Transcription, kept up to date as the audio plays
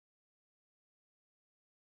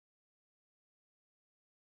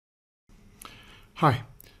Hi.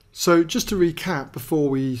 So just to recap before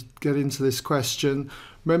we get into this question,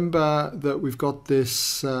 remember that we've got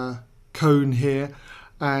this cone here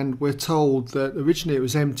and we're told that originally it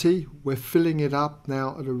was empty. We're filling it up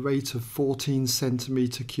now at a rate of 14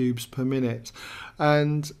 centimetre cubes per minute,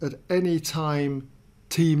 and at any time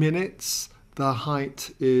t minutes the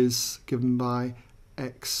height is given by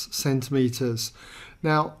x centimetres.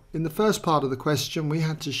 Now in the first part of the question we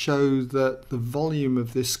had to show that the volume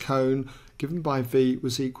of this cone given by v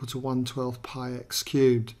was equal to 1/12 pi x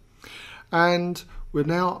cubed, and we're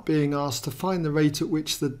now being asked to find the rate at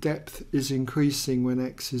which the depth is increasing when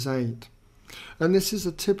x is 8. And this is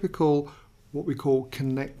a typical what we call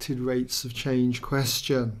connected rates of change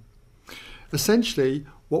question. Essentially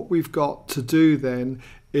what we've got to do then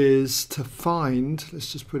is to find,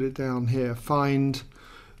 let's just put it down here, find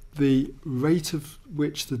the rate of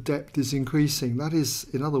which the depth is increasing. That is,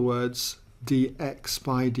 in other words, dx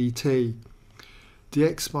by dt.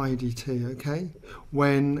 dx by dt, okay,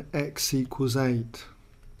 when x equals 8.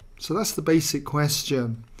 So that's the basic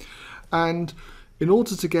question. And in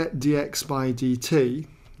order to get dx by dt,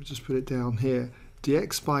 we'll just put it down here,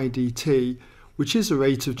 dx by dt, which is a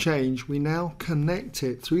rate of change, we now connect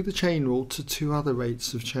it through the chain rule to two other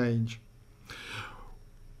rates of change.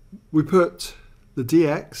 We put the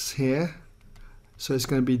dx here, so it's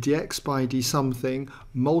going to be dx by d something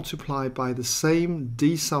multiplied by the same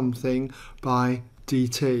d something by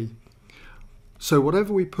dt. So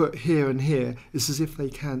whatever we put here and here is as if they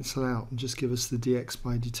cancel out and just give us the dx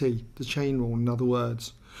by dt, the chain rule in other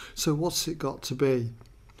words. So what's it got to be?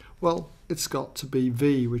 Well, it's got to be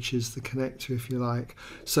v, which is the connector if you like.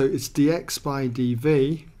 So it's dx by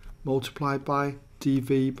dv multiplied by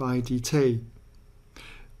dv by dt.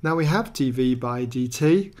 Now we have dv by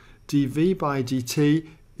dt. dv by dt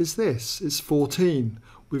is this, it's 14.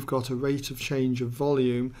 We've got a rate of change of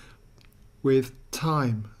volume with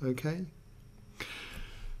time, okay?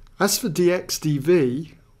 As for dx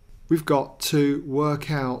dv, we've got to work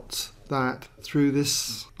out that through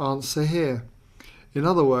this answer here. In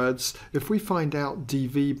other words, if we find out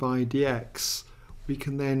dv by dx, we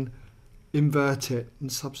can then invert it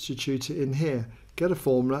and substitute it in here. Get a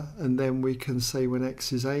formula, and then we can say when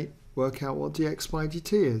x is 8, work out what dx by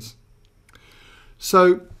dt is.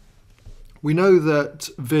 So we know that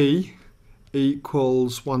v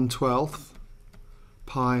equals 1/12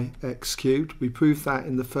 pi x cubed. We proved that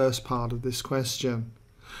in the first part of this question.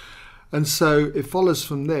 And so it follows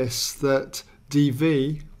from this that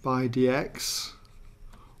dv by dx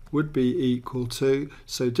would be equal to,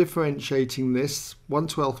 so differentiating this,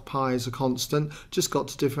 1/12 pi is a constant, just got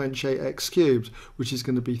to differentiate x cubed, which is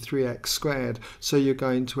going to be 3x squared. So you're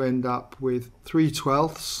going to end up with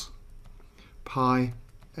 3/12 pi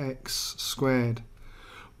x squared.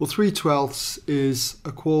 Well, 3/12 is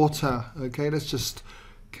a quarter, okay, let's just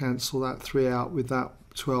cancel that 3 out with that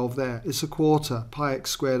 12 there. It's a quarter, pi x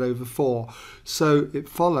squared over 4. So it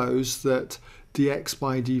follows that dx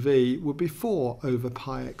by dv would be 4 over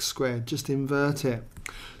pi x squared. Just invert it.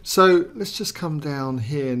 So let's just come down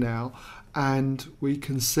here now and we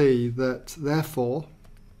can see that therefore,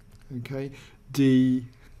 okay,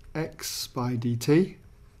 dx by dt,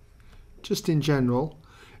 just in general,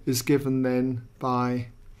 is given then by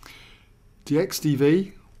dx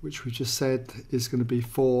dv, which we just said is going to be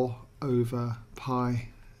 4 over pi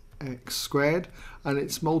x squared, and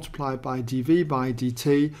it's multiplied by dv by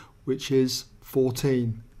dt, which is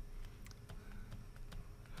 14.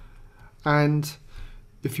 And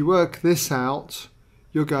if you work this out,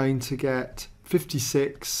 you're going to get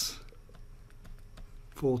 56,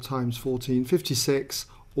 4 times 14, 56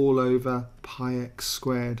 all over pi x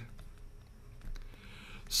squared.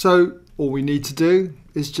 So all we need to do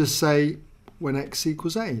is just say when x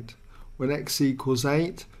equals 8. When x equals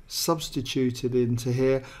 8, substitute it into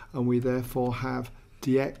here, and we therefore have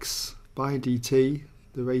dx by dt,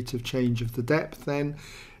 the rate of change of the depth then,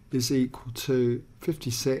 is equal to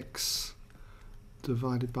 56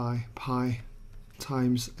 divided by pi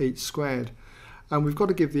times 8 squared. And we've got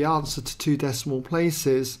to give the answer to 2 decimal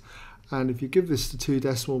places, and if you give this to 2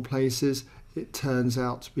 decimal places, it turns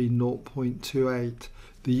out to be 0.28.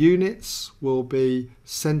 The units will be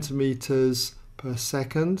centimetres per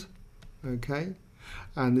second, okay,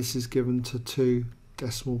 and this is given to 2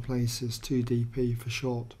 decimal places, 2 dp for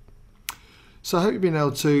short. So I hope you've been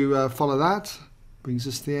able to follow that. Brings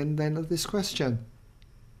us to the end then of this question.